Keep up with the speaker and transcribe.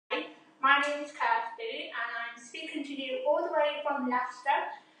My name is Kirsty and I'm speaking to you all the way from Leicester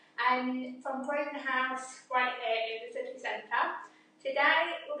and from Grosvenor House right here in the city centre.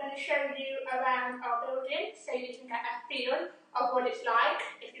 Today we're going to show you around our building so you can get a feel of what it's like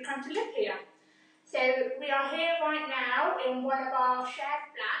if you come to live here. So we are here right now in one of our shared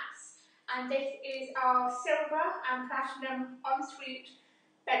flats, and this is our silver and platinum ensuite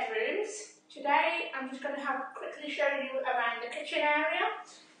bedrooms. Today I'm just going to quickly show you around the kitchen area.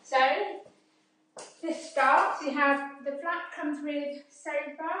 So to start, the flat comes with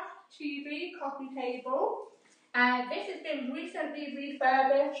sofa, TV, coffee table. This has been recently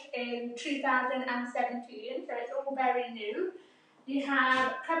refurbished in 2017, so it's all very new. You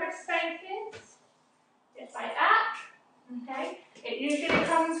have cupboard spaces, just like that. Okay. It usually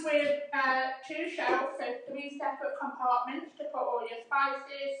comes with 2 shelves, so 3 separate compartments to put all your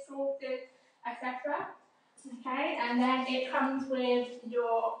spices, sauces, etc. Okay, and then it comes with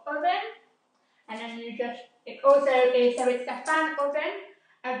your oven, and then it also is, so it's a fan oven,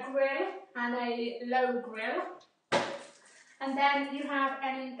 a grill, and a low grill. And then you have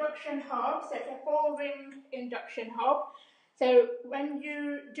an induction hob, so it's a 4-ring induction hob. So when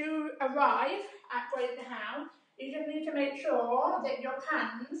you do arrive at Grosvenor House, you just need to make sure that your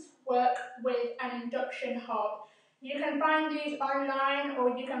pans work with an induction hob. You can find these online,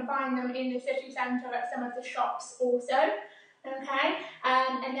 or you can find them in the city centre at some of the shops also. Okay,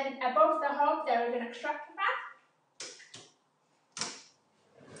 and then above the hob there is an extractor fan.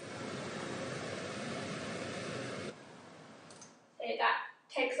 So that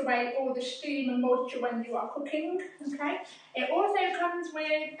takes away all the steam and moisture when you are cooking. Okay, it also comes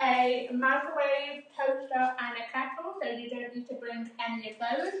with a microwave, toaster, and a kettle, so you don't need to bring any of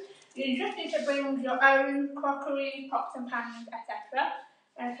those. You just need to bring your own crockery, pots and pans, etc.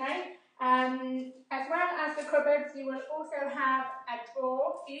 Okay. As well as the cupboards, you will also have a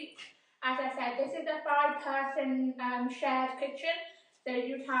drawer each. As I said, this is a 5-person shared kitchen, so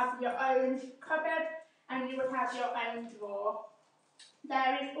you'd have your own cupboard and you would have your own drawer.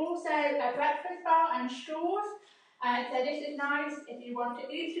 There is also a breakfast bar and stools, so this is nice if you want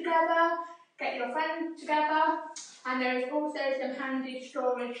to eat together, get your friends together, and there is also some handy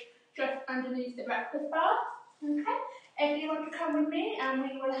storage just underneath the breakfast bar. Okay, if you want to come with me, and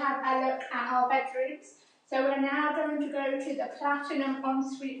we will have a look at our bedrooms. So we're now going to go to the platinum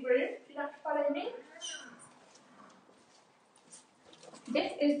ensuite room. If you'd like to follow me.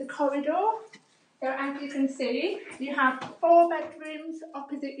 This is the corridor. So as you can see, you have 4 bedrooms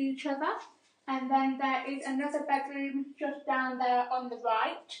opposite each other, and then there is another bedroom just down there on the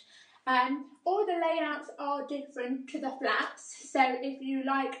right. All the layouts are different to the flats, so if you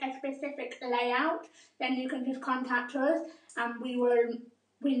like a specific layout, then you can just contact us, and we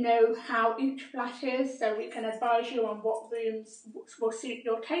know how each flat is, so we can advise you on what rooms will suit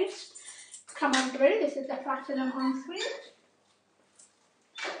your taste. Come on through. This is the platinum ensuite.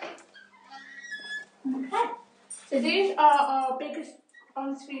 Okay, so these are our biggest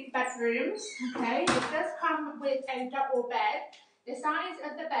ensuite bedrooms. Okay, it does come with a double bed. The size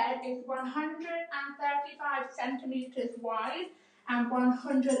of the bed is 135 centimetres wide and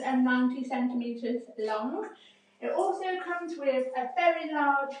 190 centimetres long. It also comes with a very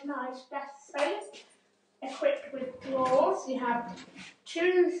large, nice desk space equipped with drawers. You have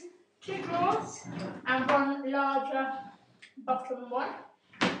two drawers and 1 larger bottom one.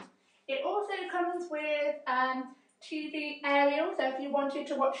 It also comes with TV aerial, so if you wanted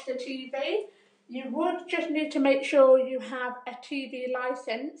to watch the TV, you would just need to make sure you have a TV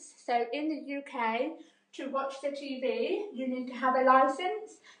licence. So in the UK, to watch the TV, you need to have a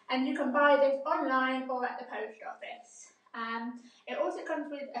licence, and you can buy this online or at the post office. It also comes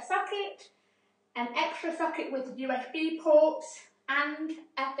with a socket, an extra socket with USB ports, and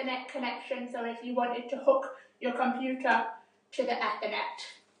Ethernet connection, so if you wanted to hook your computer to the Ethernet.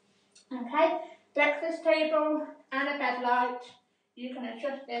 Okay, breakfast table and a bed light. You can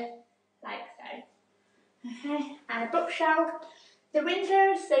adjust this like so. Okay, and a bookshelf. The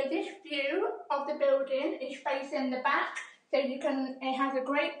windows, so this view of the building is facing the back, so it has a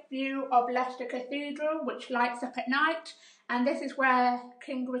great view of Leicester Cathedral, which lights up at night, and this is where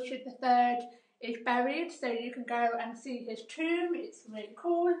King Richard III is buried, so you can go and see his tomb. It's really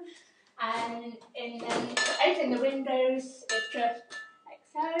cool. And then open the windows, it's just like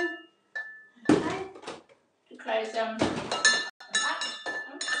so. Okay, to close them.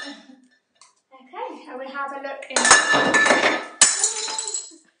 Okay, and we have a look in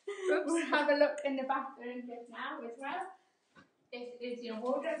the bathroom just now as well. This is your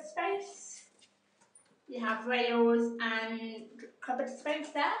wardrobe space. You have rails and cupboard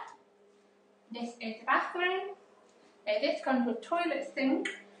space there. This is the bathroom. This comes with toilet sink,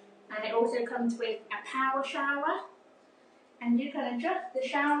 and it also comes with a power shower, and you can adjust the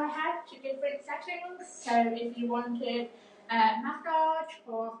shower head to different settings. So if you wanted massage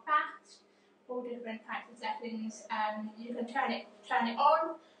or fast, all different types of settings, you can turn it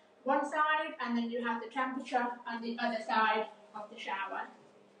on one side, and then you have the temperature on the other side of the shower.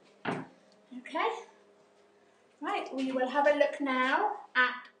 Okay, right, we will have a look now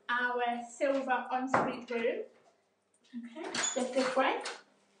at our silver ensuite room. Okay, just this way,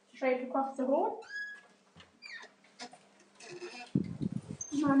 straight across the hall.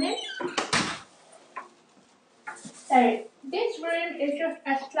 Come on in. So this room is just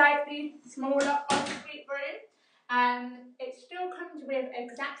a slightly smaller ensuite room. It still comes with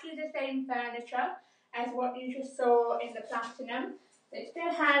exactly the same furniture as what you just saw in the Platinum. It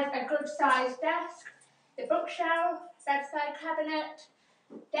still has a good sized desk, the bookshelf, bedside cabinet,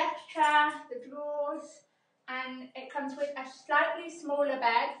 desk chair, the drawers, and it comes with a slightly smaller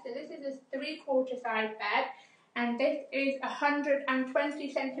bed. So this is a 3/4 size bed, and this is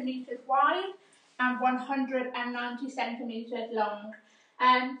 120 centimetres wide and 190 centimetres long.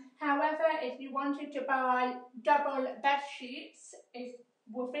 However, if you wanted to buy double bed sheets, it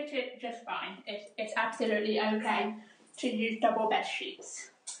will fit it just fine. It's absolutely okay to use double bed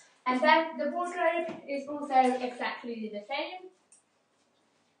sheets. And then the wardrobe is also exactly the same.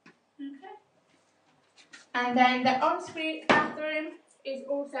 Okay. And then the ensuite bathroom is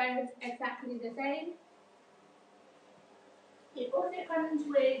also exactly the same. It also comes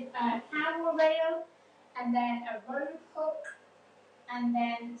with a towel rail, and then a robe hook, and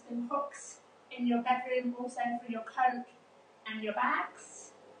then some hooks in your bedroom also for your coat and your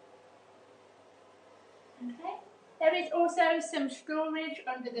bags. Okay. There is also some storage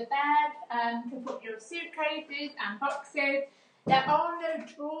under the bed to put your suitcases and boxes. There are no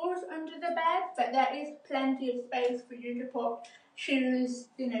drawers under the bed, but there is plenty of space for you to put shoes,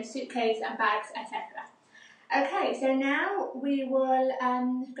 suitcase and bags, etc. Okay, so now we will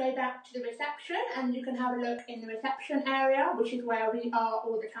go back to the reception, and you can have a look in the reception area, which is where we are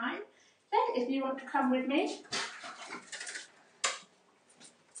all the time. So if you want to come with me.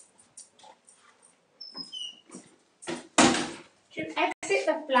 To exit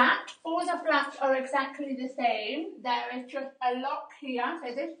the flat, all the flats are exactly the same. There is just a lock here,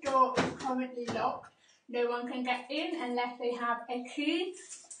 so this door is currently locked. No one can get in unless they have a key.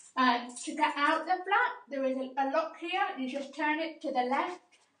 To get out the flat, there is a lock here. You just turn it to the left,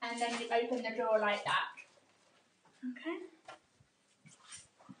 and then you open the door like that. Okay.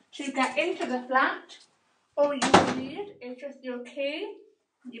 To get into the flat, all you need is just your key.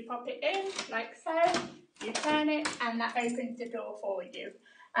 You pop it in like so. You turn it, and that opens the door for you.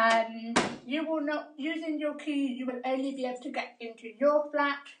 You will not, using your key, you will only be able to get into your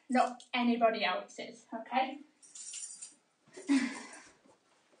flat, not anybody else's, okay?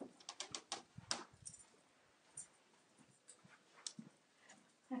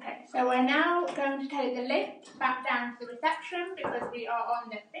 Okay, so we're now going to take the lift back down to the reception because we are on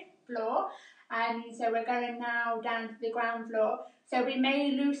the 5th floor. And so we're going now down to the ground floor. So we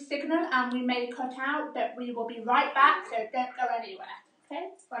may lose signal and we may cut out, but we will be right back, so don't go anywhere.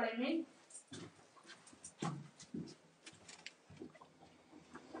 Okay, follow me.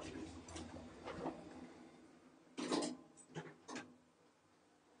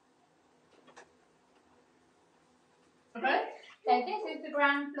 So this is the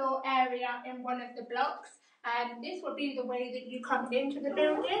ground floor area in one of the blocks. This will be the way that you come into the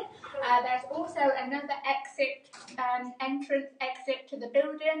building. There's also another entrance exit to the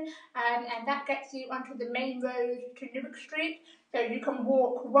building, and that gets you onto the main road to Newark Street. So you can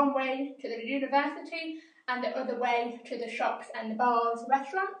walk one way to the university and the other way to the shops and the bars,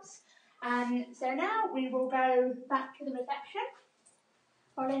 restaurants. So now we will go back to the reception.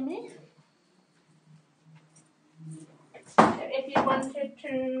 Follow me. So if you wanted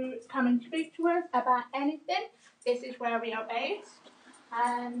to come and speak to us about anything, this is where we are based.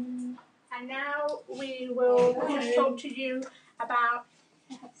 And now we will just talk to you about...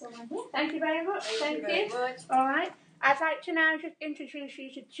 Thank you very much. Thank you very much. All right. I'd like to now just introduce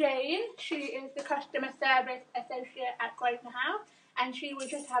you to Jane. She is the Customer Service Associate at Grosvenor House, and she will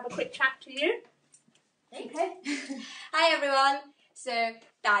just have a quick chat to you. Okay. Hi everyone. So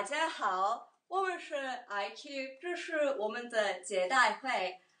大家好。我们是 IQ， 这是我们的接待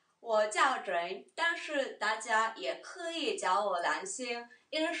会。我叫 Jane， 但是大家也可以叫我蓝星，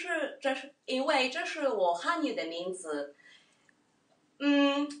因为这是我汉语的名字。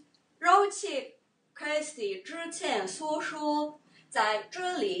如其 Christy 之前所说，在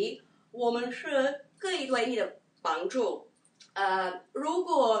这里我们是可以对你的帮助。如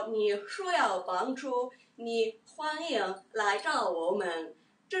果你需要帮助，你欢迎来找我们。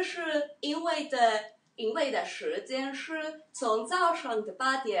这是因为的时间是从早上的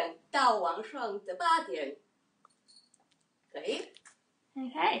8点到晚上的8点。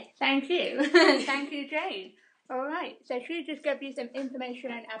Okay, thank you. Thank you, Jane. All right, so she just gave you some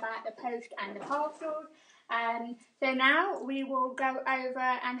information about the post and the parcels. So now we will go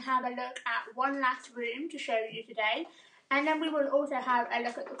over and have a look at one last room to show you today. And then we will also have a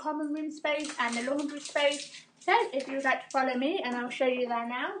look at the common room space and the laundry space. So if you would like to follow me, and I'll show you there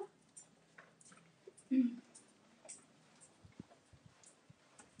now. This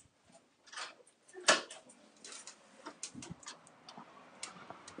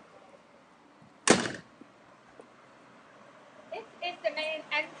is the main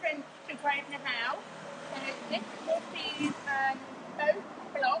entrance to Grosvenor House. So this will be both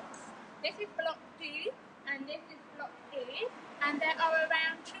blocks. This is block D and this is block E. And there are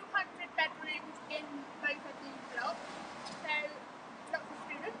around 200 bedrooms in both of these blocks. So lots of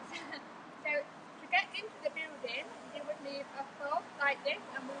students. So to get into the building, you would need a fob like this,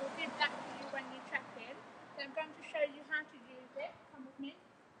 and we will give that to you when you check in. So I'm going to show you how to use it. Come with me.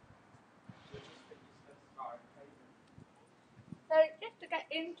 So just to get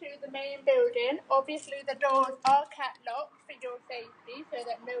into the main building, obviously the doors are kept locked for your safety so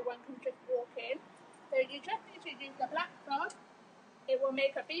that no one can just walk in. So you just need to use the black fob. It will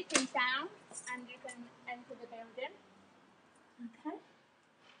make a beeping sound and you can enter the building. Okay.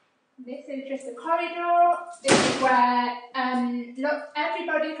 This is just a corridor. This is where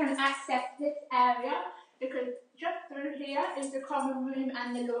everybody can access this area because just through here is the common room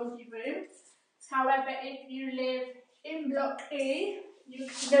and the laundry room. However, if you live in block E,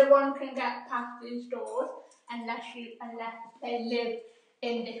 no one can get past these doors unless they live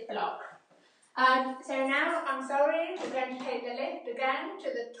in this block. So now, I'm sorry, we're going to take the lift again to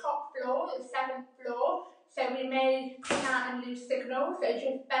the top floor, the 7th floor. So we may come out and lose signal, so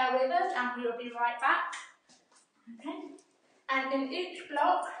just bear with us and we will be right back. Okay. And in each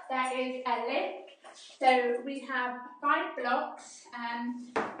block there is a lift. So we have 5 blocks.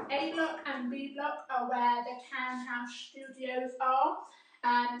 A block and B block are where the townhouse studios are.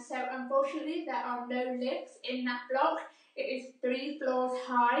 So unfortunately there are no lifts in that block. It is 3 floors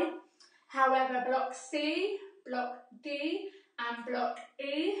high. However, block C, block D and block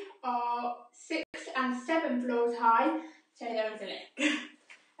E are 6 and 7 floors high. So there is a lift.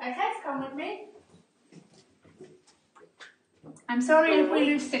 Okay, come with me. I'm sorry if we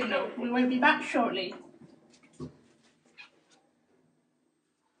lose signal. We will be back shortly.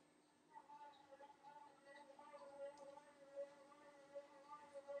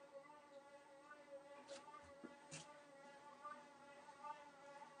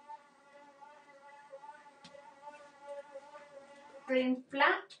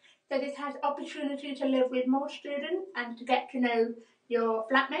 Flat, so this has opportunity to live with more students and to get to know your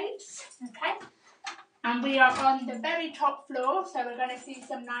flatmates. Okay, and we are on the very top floor, so we're going to see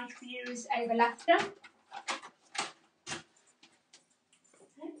some nice views over Leicester.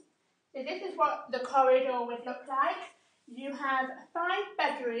 Okay. So this is what the corridor would look like. You have 5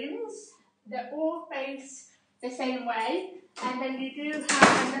 bedrooms that all face the same way, and then you do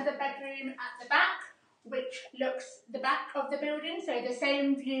have another bedroom at the back which looks the back of the building, so the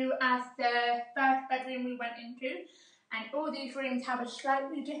same view as the first bedroom we went into. And all these rooms have a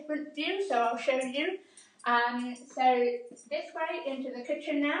slightly different view, so I'll show you. So this way into the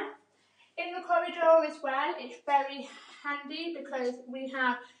kitchen now. In the corridor as well, it's very handy because we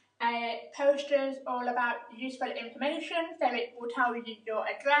have posters all about useful information, so it will tell you your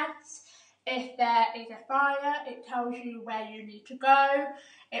address. If there is a fire, it tells you where you need to go.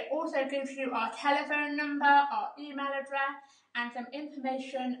 It also gives you our telephone number, our email address, and some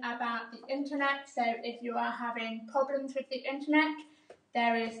information about the internet. So if you are having problems with the internet,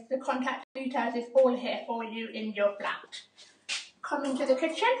 the contact details is all here for you in your flat. Come into the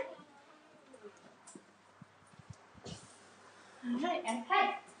kitchen. Alright,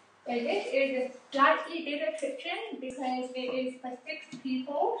 okay. So this is a slightly bigger kitchen because it is for 6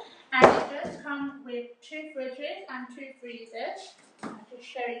 people, and it does come with 2 fridges and 2 freezers. I'll just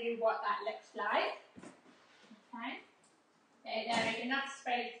show you what that looks like. Okay. So there is enough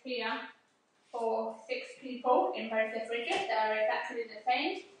space here for 6 people in both the fridges. They're exactly the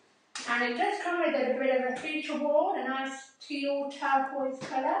same. And it does come with a bit of a feature wall, a nice teal turquoise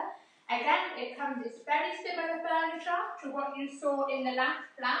colour. Again, it comes with very similar furniture to what you saw in the last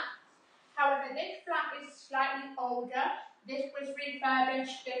flat. However, this flat is slightly older. This was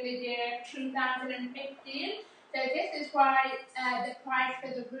refurbished in the year 2015. So this is why the price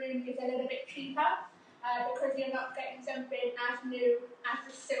for the room is a little bit cheaper, because you're not getting something as new as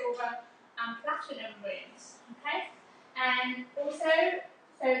the silver and platinum rooms. Okay? And also,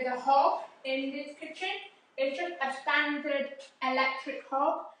 So the hob in this kitchen is just a standard electric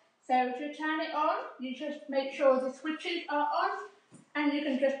hob. So to turn it on, you just make sure the switches are on, and you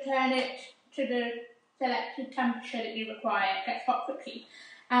can just turn it to the selected temperature that you require. It gets hot quickly.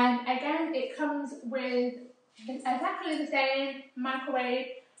 And again, it comes with exactly the same microwave,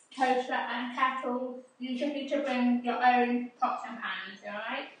 toaster and kettle. You just need to bring your own pots and pans,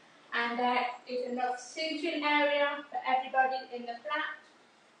 alright? And there is enough seating area for everybody in the flat,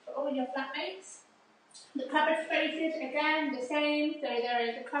 for all your flatmates. The cupboard spaces, again, the same. So there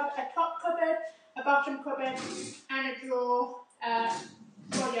is a top cupboard, a bottom cupboard, and a drawer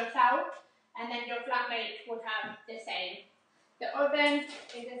for yourself. And then your flatmate would have the same. The oven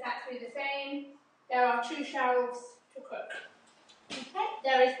is exactly the same. There are 2 shelves to cook. Okay.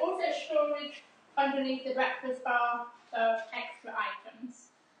 There is also storage underneath the breakfast bar of extra items.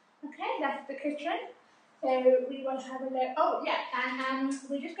 Okay, that's the kitchen. So we will have a look. Oh yeah, and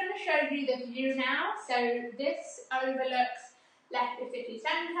we're just going to show you the view now. So this overlooks Leicester city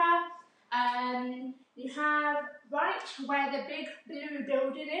centre. You have right where the big blue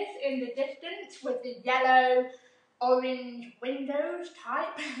building is in the distance with the yellow, orange windows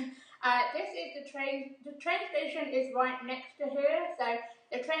type. This is the train. The train station is right next to here. So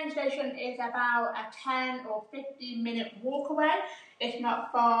the train station is about a 10 or 15 minute walk away. It's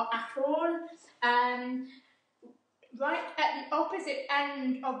not far at all. Right at the opposite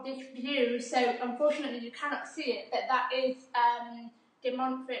end of this view, so unfortunately you cannot see it, but that is De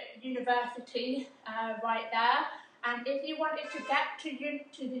Montfort University right there. And if you wanted to get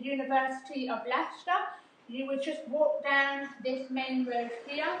to the University of Leicester, you would just walk down this main road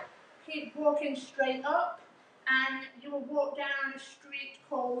here, keep walking straight up, and you will walk down a street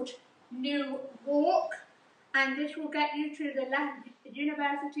called New Walk, and this will get you to the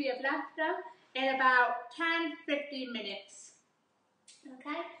University of Leicester in about 10-15 minutes.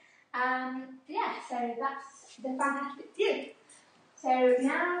 Okay, yeah, so that's the fantastic view. So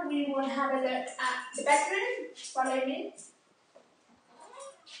now we will have a look at the bedroom. Follow me.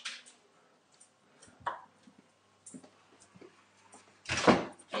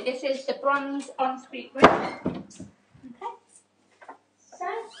 So this is the bronze ensuite room. Okay. So,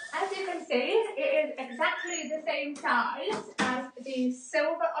 as you can see, it is exactly the same size as the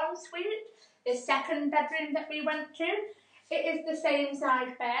silver ensuite, the second bedroom that we went to. It is the same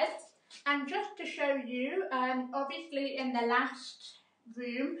size bed. And just to show you, obviously in the last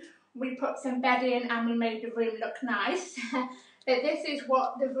room, we put some bedding and we made the room look nice. But this is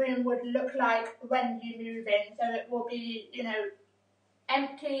what the room would look like when you move in. So it will be, you know,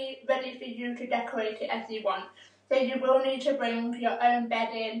 empty, ready for you to decorate it as you want. So you will need to bring your own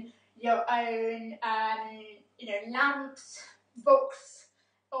bedding, your own, you know, lamps, books,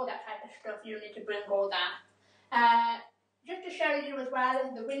 all that type of stuff. You need to bring all that. Just to show you as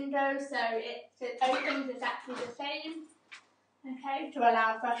well the window, so it opens exactly the same, okay, to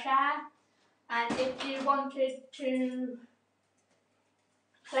allow fresh air. And if you wanted to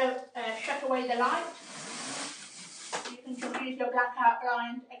shut away the light, you can just use your blackout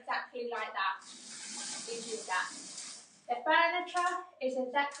blind exactly like that. You do that. The furniture is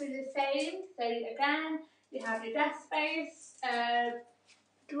exactly the same. So again, you have your desk space,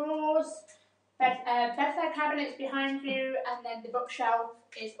 drawers, bedside cabinets behind you, and then the bookshelf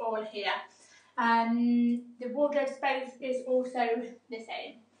is all here. The wardrobe space is also the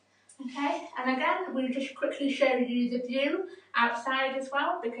same. Okay, and again, we'll just quickly show you the view outside as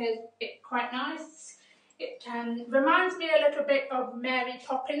well because it's quite nice. It reminds me a little bit of Mary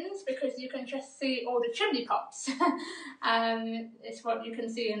Poppins because you can just see all the chimney pots. It's what you can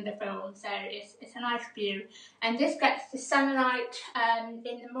see in the film, so it's a nice view. And this gets the sunlight in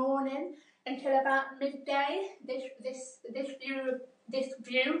the morning until about midday. This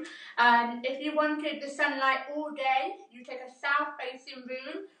view. If you wanted the sunlight all day, you take a south-facing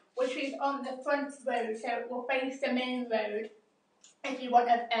room, which is on the front road, so it will face the main road. If you want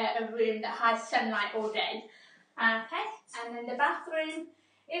a room that has sunlight all day. Okay, and then the bathroom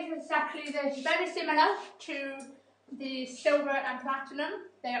is exactly very similar to the silver and platinum.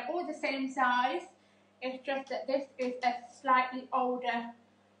 They are all the same size. It's just that this is a slightly older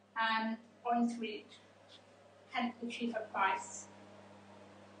ensuite, hence the cheaper price.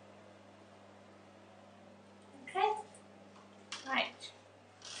 Okay, right.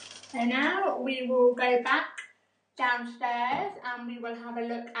 So now we will go back downstairs and we will have a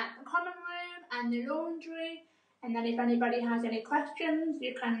look at the common room and the laundry, and then if anybody has any questions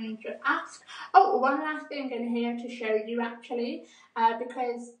you can just ask. Oh, one last thing in here to show you actually,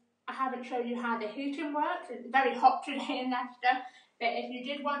 because I haven't shown you how the heating works. It's very hot today in Leicester, but if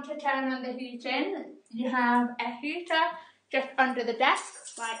you did want to turn on the heating, you have a heater just under the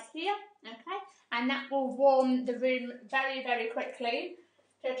desk, right here, okay? And that will warm the room very, very quickly.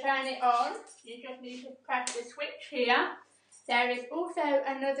 To turn it on, you just need to press the switch here. There is also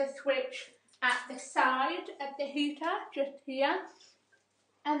another switch at the side of the heater, just here.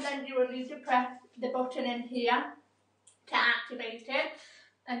 And then you will need to press the button in here to activate it.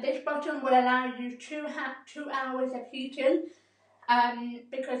 And this button will allow you 2 hours of heating.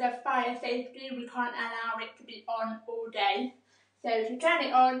 Because of fire safety, we can't allow it to be on all day. So to turn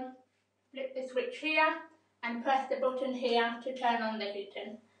it on, flip the switch here and press the button here to turn on the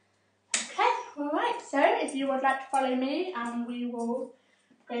heating. Okay, alright, so if you would like to follow me, we will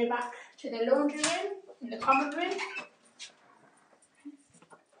go back to the laundry room, in the common room.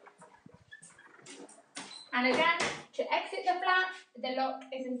 And again, to exit the flat, the lock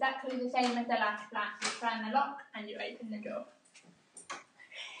is exactly the same as the last flat. You turn the lock and you open the door.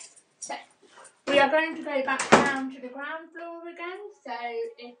 So, we are going to go back down to the ground floor again, so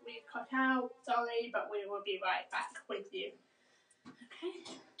if we cut out, sorry, but we will be right back with you. Okay.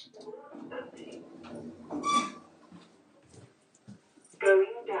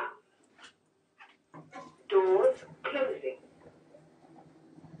 Going down. Doors closing.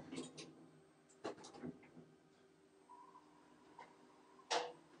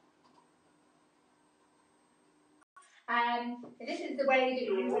 This is the way that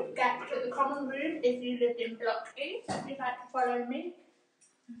you would get to the common room if you lived in Block E. So if you'd like to follow me.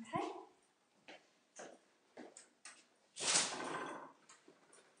 Okay.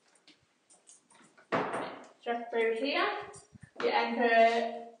 Just through here, you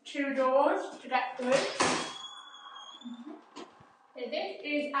enter 2 doors to get through. So this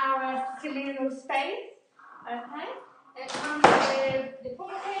is our communal space. Okay. It comes with the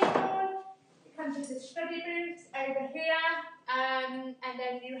pool table. It comes with the study booths over here, and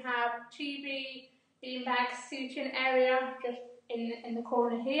then you have TV, beanbag seating area just in the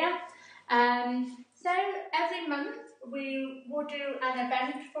corner here. So every month we will do an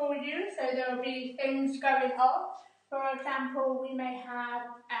event for you, so there will be things going on. For example, we may have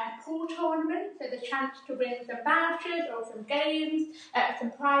a pool tournament, so the chance to win some vouchers or some games,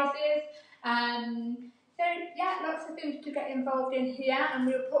 some prizes. So yeah, lots of things to get involved in here, and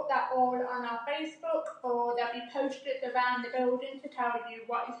we'll put that all on our Facebook, or there'll be posters around the building to tell you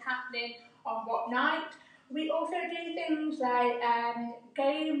what is happening on what night. We also do things like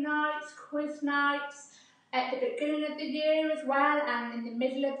game nights, quiz nights, at the beginning of the year as well, and in the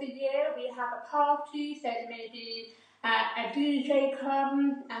middle of the year we have a party, so there may be a DJ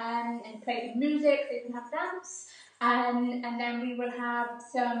come and play the music, so you can have dance. And then we will have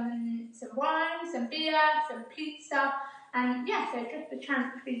some wine, some beer, some pizza, and yeah, so just a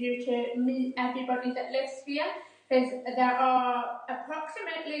chance for you to meet everybody that lives here. There are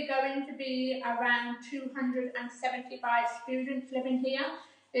approximately going to be around 275 students living here.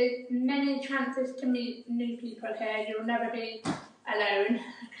 There's many chances to meet new people here. You'll never be alone,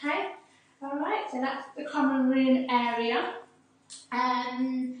 okay? Alright, so that's the common room area.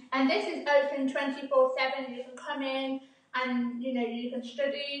 And this is open 24/7. You can come in and you can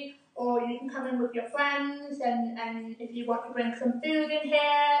study, or you can come in with your friends, and if you want to bring some food in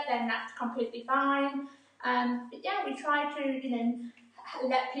here, then that's completely fine. But yeah, we try to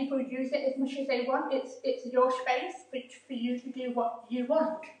let people use it as much as they want. It's your space for you to do what you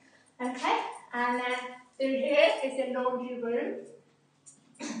want. Okay, and then through here is the laundry room.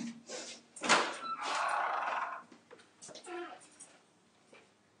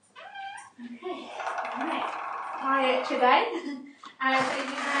 Okay, alright. Quiet today. So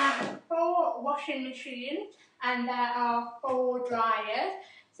you have 4 washing machines and there are 4 dryers.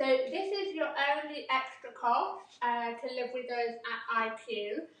 So this is your only extra cost to live with us at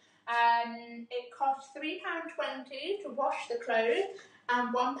IQ. It costs £3.20 to wash the clothes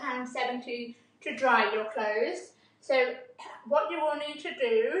and £1.70 to dry your clothes. So what you will need to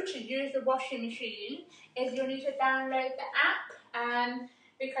do to use the washing machine is you'll need to download the app,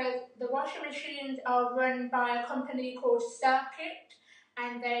 because the washing machines are run by a company called Circuit,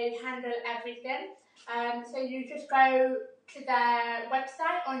 and they handle everything. So you just go to their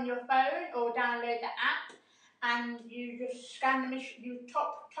website on your phone or download the app, and you just scan the machine. You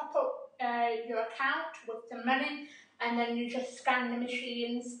top up your account with some money, and then you just scan the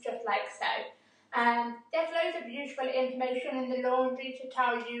machines just like so. There's loads of useful information in the laundry to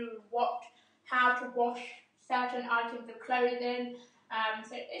tell you how to wash certain items of clothing.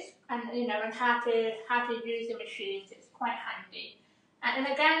 And how to use the machines. It's quite handy. And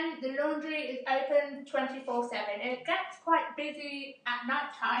again, the laundry is open 24/7. It gets quite busy at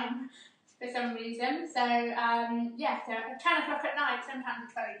night time, for some reason. So yeah, so at 10 o'clock at night, sometimes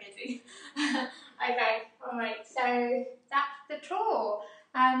it's very busy. Okay, alright, so that's the tour.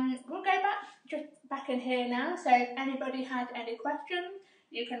 We'll go back in here now, so if anybody has any questions,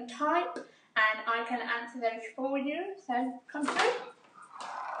 you can type and I can answer those for you, so come through.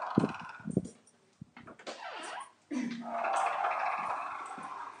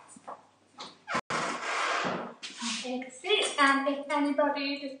 Take a seat, and if does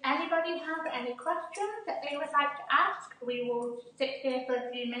anybody have any questions that they would like to ask? We will sit here for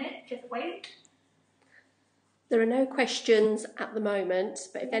a few minutes, just wait. There are no questions at the moment,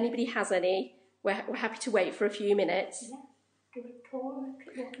 but if anybody has any, we're happy to wait for a few minutes. Yeah. Do a tour.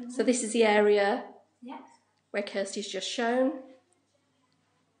 So this is the area Yes. where Kirsty's just shown.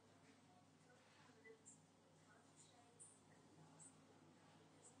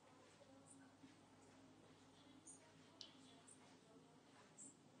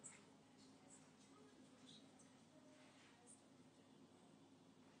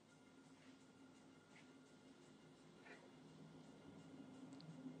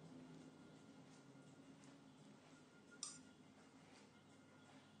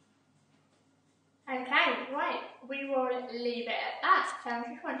 Okay, right, we will leave it at that. So I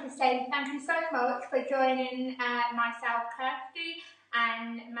just want to say thank you so much for joining myself, Kirsty,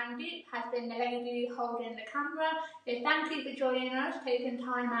 and Mandeep has been the lady holding the camera. So thank you for joining us, taking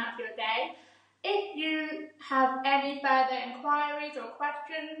time out of your day. If you have any further inquiries or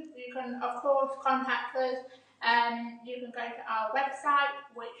questions, you can of course contact us. You can go to our website,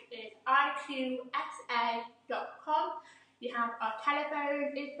 which is iqsa.com. You have our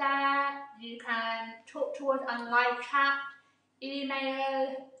telephone is there, you can talk to us on live chat,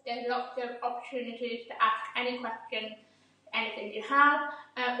 email, there's lots of opportunities to ask any question, anything you have.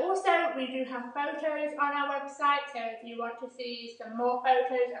 Also, we do have photos on our website, so if you want to see some more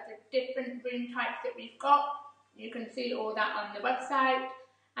photos of the different room types that we've got, you can see all that on the website.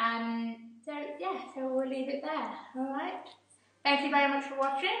 So yeah, so we'll leave it there, alright? Thank you very much for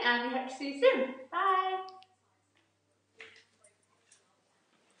watching, and we hope to see you soon. Bye!